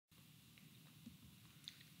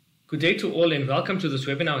Good day to all and welcome to this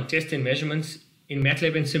webinar on test and measurements in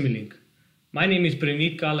MATLAB and Simulink. My name is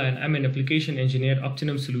Praneet Kala and I'm an application engineer at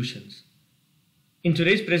Opti-Num Solutions. In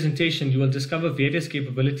today's presentation, you will discover various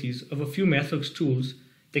capabilities of a few MathWorks tools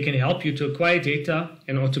that can help you to acquire data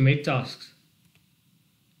and automate tasks.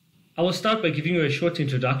 I will start by giving you a short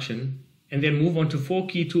introduction and then move on to 4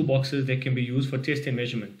 key toolboxes that can be used for test and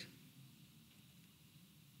measurement.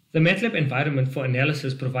 The MATLAB environment for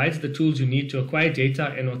analysis provides the tools you need to acquire data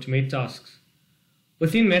and automate tasks.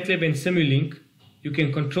 Within MATLAB and Simulink, you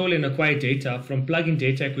can control and acquire data from plug-in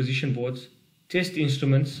data acquisition boards, test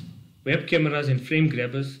instruments, web cameras and frame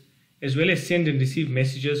grabbers, as well as send and receive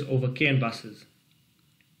messages over CAN buses.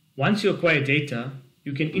 Once you acquire data,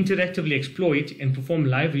 you can interactively exploit and perform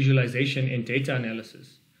live visualization and data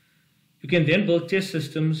analysis. You can then build test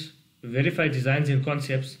systems, verify designs and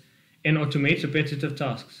concepts, and automate repetitive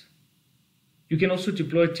tasks. You can also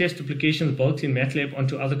deploy test applications built in MATLAB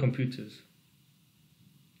onto other computers.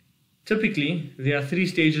 Typically, there are 3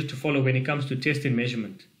 stages to follow when it comes to test and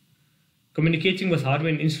measurement: communicating with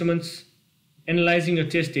hardware and instruments, analyzing your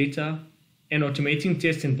test data, and automating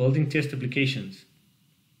tests and building test applications.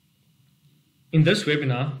 In this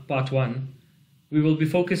webinar, part 1, we will be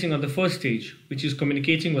focusing on the first stage, which is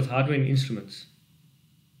communicating with hardware and instruments.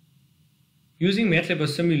 Using MATLAB or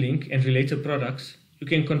Simulink and related products, you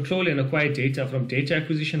can control and acquire data from data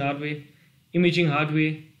acquisition hardware, imaging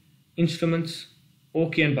hardware, instruments,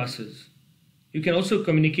 or CAN buses. You can also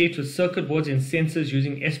communicate with circuit boards and sensors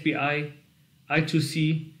using SPI,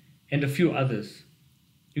 I2C, and a few others.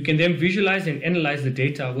 You can then visualize and analyze the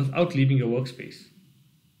data without leaving your workspace.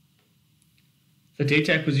 The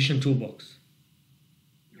Data Acquisition Toolbox.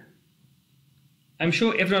 I'm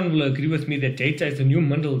sure everyone will agree with me that data is the new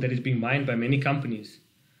mineral that is being mined by many companies.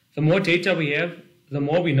 The more data we have, the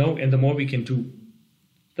more we know and the more we can do.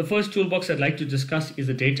 The first toolbox I'd like to discuss is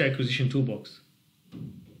the Data Acquisition Toolbox.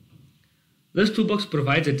 This toolbox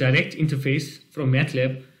provides a direct interface from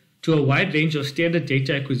MATLAB to a wide range of standard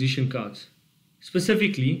data acquisition cards.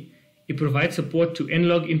 Specifically, it provides support to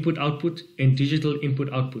analog input-output and digital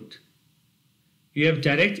input-output. You have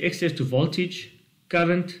direct access to voltage,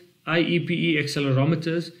 current, IEPE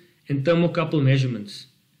accelerometers, and thermocouple measurements,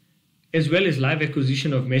 as well as live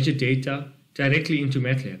acquisition of measured data directly into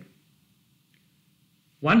MATLAB.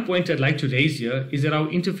 One point I'd like to raise here is that our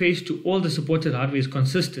interface to all the supported hardware is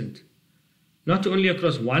consistent, not only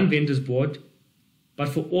across one vendor's board, but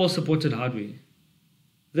for all supported hardware.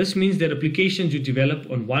 This means that applications you develop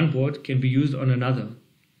on one board can be used on another.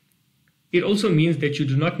 It also means that you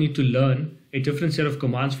do not need to learn a different set of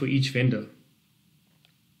commands for each vendor.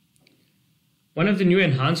 One of the new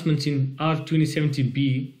enhancements in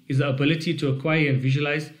R2017B is the ability to acquire and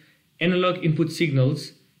visualize analog input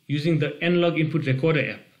signals using the Analog Input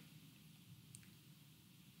Recorder app.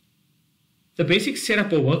 The basic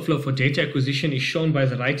setup or workflow for data acquisition is shown by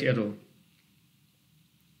the right arrow.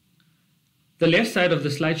 The left side of the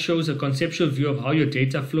slide shows a conceptual view of how your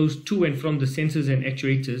data flows to and from the sensors and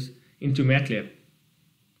actuators into MATLAB.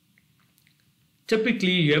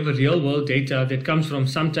 Typically, you have a real-world data that comes from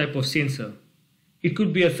some type of sensor. It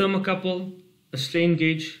could be a thermocouple, a strain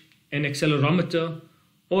gauge, an accelerometer,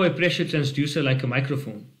 or a pressure transducer like a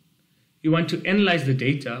microphone. You want to analyze the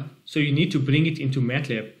data, so you need to bring it into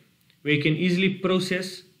MATLAB, where you can easily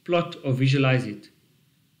process, plot, or visualize it.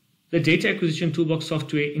 The Data Acquisition Toolbox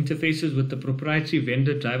software interfaces with the proprietary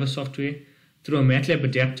vendor driver software through a MATLAB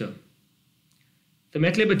adapter. The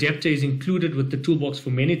MATLAB adapter is included with the toolbox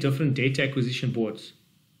for many different data acquisition boards.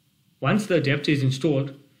 Once the adapter is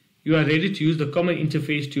installed, you are ready to use the common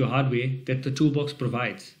interface to your hardware that the toolbox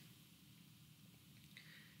provides.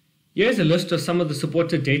 Here is a list of some of the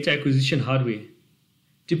supported data acquisition hardware.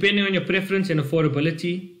 Depending on your preference and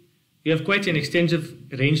affordability, you have quite an extensive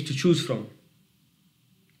range to choose from.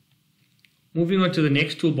 Moving on to the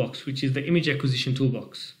next toolbox, which is the Image Acquisition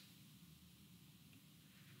Toolbox.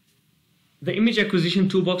 The Image Acquisition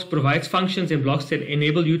Toolbox provides functions and blocks that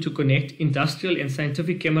enable you to connect industrial and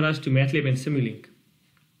scientific cameras to MATLAB and Simulink.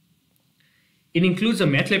 It includes a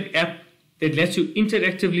MATLAB app that lets you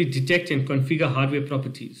interactively detect and configure hardware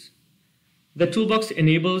properties. The toolbox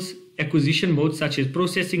enables acquisition modes such as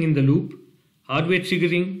processing in the loop, hardware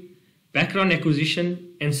triggering, background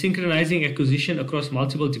acquisition, and synchronizing acquisition across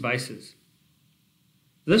multiple devices.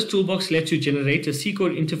 This toolbox lets you generate a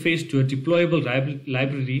C-code interface to a deployable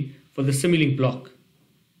library for the Simulink block.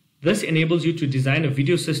 This enables you to design a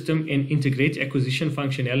video system and integrate acquisition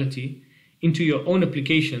functionality into your own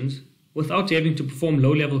applications without having to perform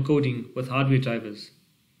low-level coding with hardware drivers.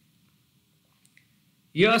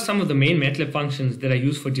 Here are some of the main MATLAB functions that are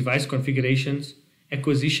used for device configurations,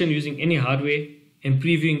 acquisition using any hardware, and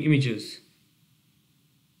previewing images.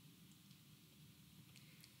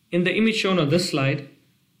 In the image shown on this slide,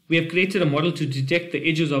 we have created a model to detect the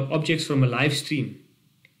edges of objects from a live stream.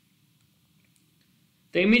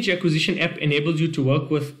 The image acquisition app enables you to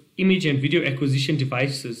work with image and video acquisition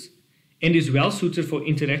devices and is well suited for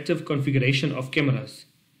interactive configuration of cameras.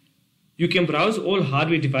 You can browse all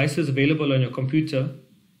hardware devices available on your computer,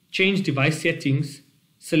 change device settings,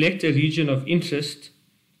 select a region of interest,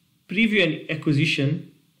 preview an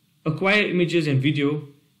acquisition, acquire images and video,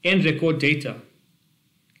 and record data.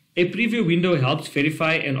 A preview window helps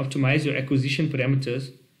verify and optimize your acquisition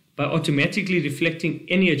parameters by automatically reflecting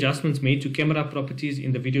any adjustments made to camera properties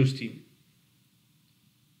in the video stream.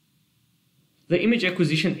 The image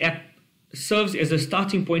acquisition app serves as a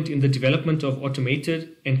starting point in the development of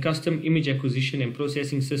automated and custom image acquisition and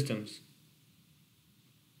processing systems.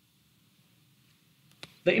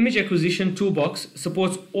 The image acquisition toolbox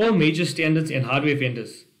supports all major standards and hardware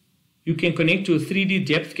vendors. You can connect to 3D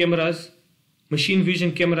depth cameras, machine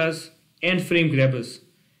vision cameras, and frame grabbers,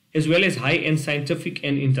 as well as high-end scientific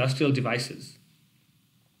and industrial devices.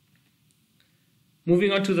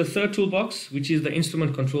 Moving on to the third toolbox, which is the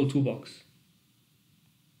instrument control toolbox.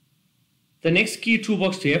 The next key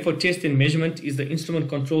toolbox to have for test and measurement is the instrument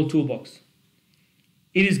control toolbox.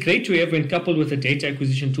 It is great to have when coupled with a data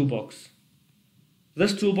acquisition toolbox.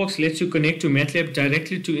 This toolbox lets you connect to MATLAB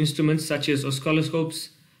directly to instruments such as oscilloscopes,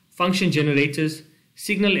 function generators,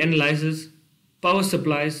 signal analyzers, power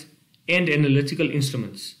supplies, and analytical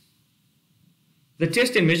instruments. The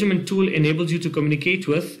test and measurement tool enables you to communicate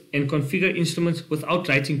with and configure instruments without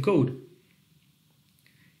writing code.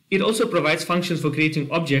 It also provides functions for creating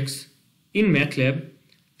objects in MATLAB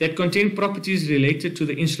that contain properties related to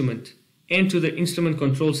the instrument and to the instrument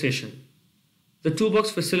control session. The toolbox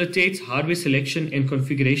facilitates hardware selection and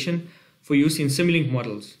configuration for use in Simulink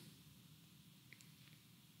models.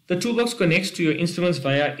 The toolbox connects to your instruments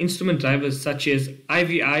via instrument drivers such as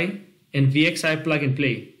IVI and VXI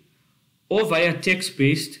plug-and-play, or via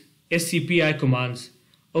text-based SCPI commands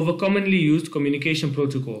over commonly used communication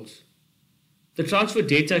protocols. The transfer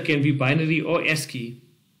data can be binary or ASCII.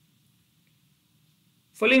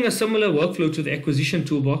 Following a similar workflow to the acquisition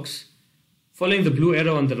toolbox, following the blue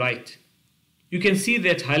arrow on the right, you can see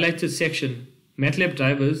that highlighted section, MATLAB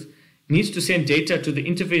drivers, needs to send data to the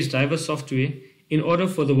interface driver software in order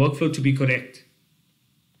for the workflow to be correct.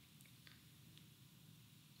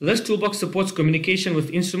 This toolbox supports communication with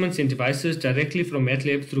instruments and devices directly from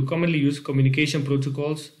MATLAB through commonly used communication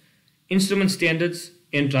protocols, instrument standards,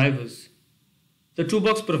 and drivers. The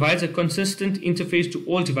toolbox provides a consistent interface to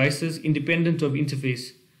all devices independent of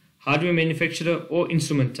interface, hardware manufacturer, or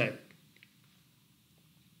instrument type.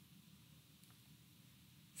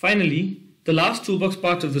 Finally, the last toolbox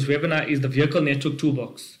part of this webinar is the Vehicle Network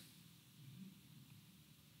Toolbox.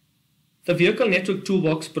 The Vehicle Network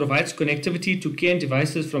Toolbox provides connectivity to CAN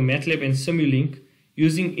devices from MATLAB and Simulink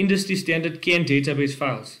using industry-standard CAN database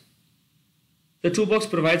files. The toolbox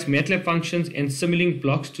provides MATLAB functions and Simulink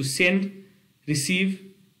blocks to send, receive,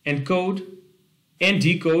 encode, and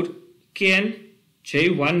decode CAN,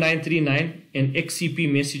 J1939, and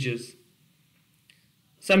XCP messages.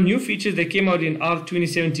 Some new features that came out in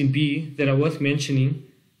R2017B that are worth mentioning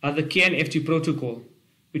are the CAN-FT protocol,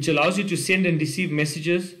 which allows you to send and receive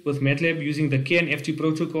messages with MATLAB using the CAN-FT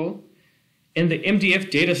protocol, and the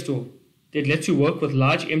MDF data store that lets you work with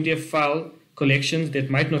large MDF file collections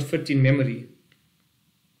that might not fit in memory.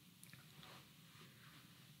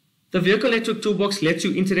 The Vehicle Network Toolbox lets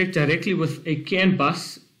you interact directly with a CAN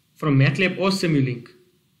bus from MATLAB or Simulink.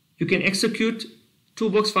 You can execute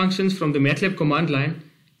toolbox functions from the MATLAB command line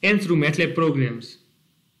and through MATLAB programs.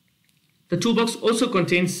 The toolbox also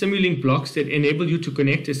contains Simulink blocks that enable you to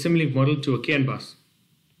connect a Simulink model to a CAN bus.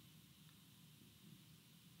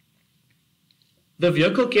 The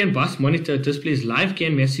Vehicle CAN bus monitor displays live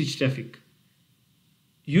CAN message traffic.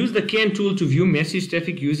 Use the CAN tool to view message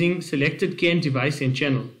traffic using selected CAN device and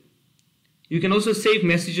channel. You can also save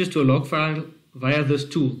messages to a log file via this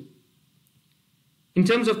tool. In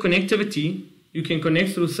terms of connectivity, you can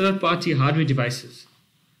connect through third-party hardware devices.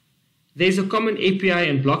 There is a common API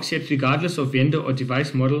and block set regardless of vendor or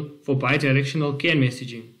device model for bidirectional CAN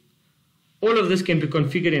messaging. All of this can be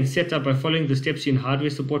configured and set up by following the steps in Hardware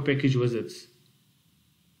Support Package Wizards.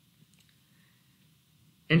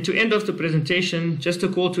 And to end off the presentation, just a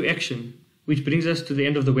call to action, which brings us to the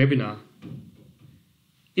end of the webinar.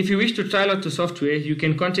 If you wish to trial out the software, you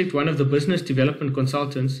can contact one of the business development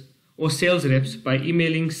consultants or sales reps by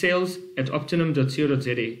emailing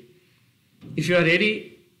sales@optinum.co.za. If you are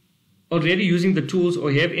already using the tools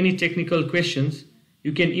or have any technical questions,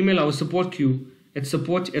 you can email our support queue at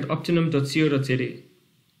support@optinum.co.za.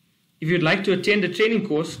 If you'd like to attend a training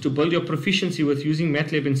course to build your proficiency with using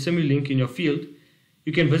MATLAB and Simulink in your field,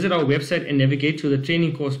 you can visit our website and navigate to the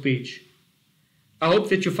training course page. I hope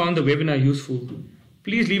that you found the webinar useful.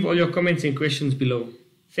 Please leave all your comments and questions below.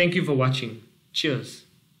 Thank you for watching. Cheers.